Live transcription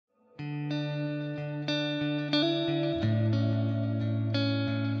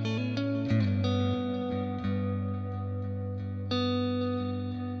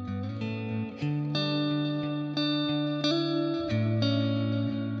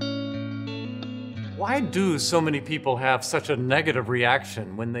Why do so many people have such a negative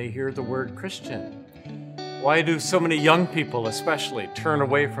reaction when they hear the word Christian? Why do so many young people especially turn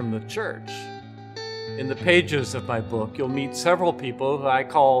away from the church? In the pages of my book, you'll meet several people who I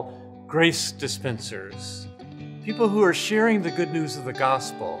call grace dispensers. People who are sharing the good news of the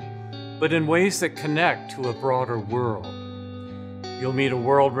gospel, but in ways that connect to a broader world. You'll meet a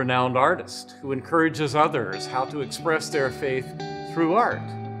world-renowned artist who encourages others how to express their faith through art.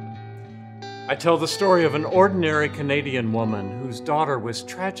 I tell the story of an ordinary Canadian woman whose daughter was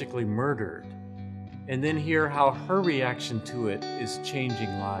tragically murdered, and then hear how her reaction to it is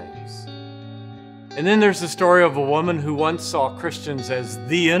changing lives. And then there's the story of a woman who once saw Christians as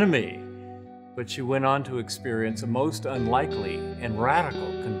the enemy, but she went on to experience a most unlikely and radical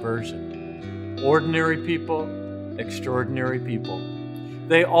conversion. Ordinary people, extraordinary people.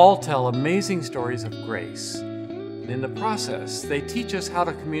 They all tell amazing stories of grace. In the process, they teach us how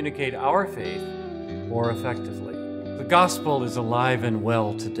to communicate our faith more effectively. The gospel is alive and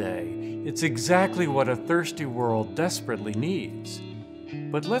well today. It's exactly what a thirsty world desperately needs.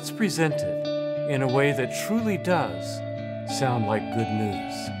 But let's present it in a way that truly does sound like good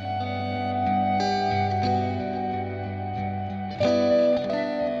news.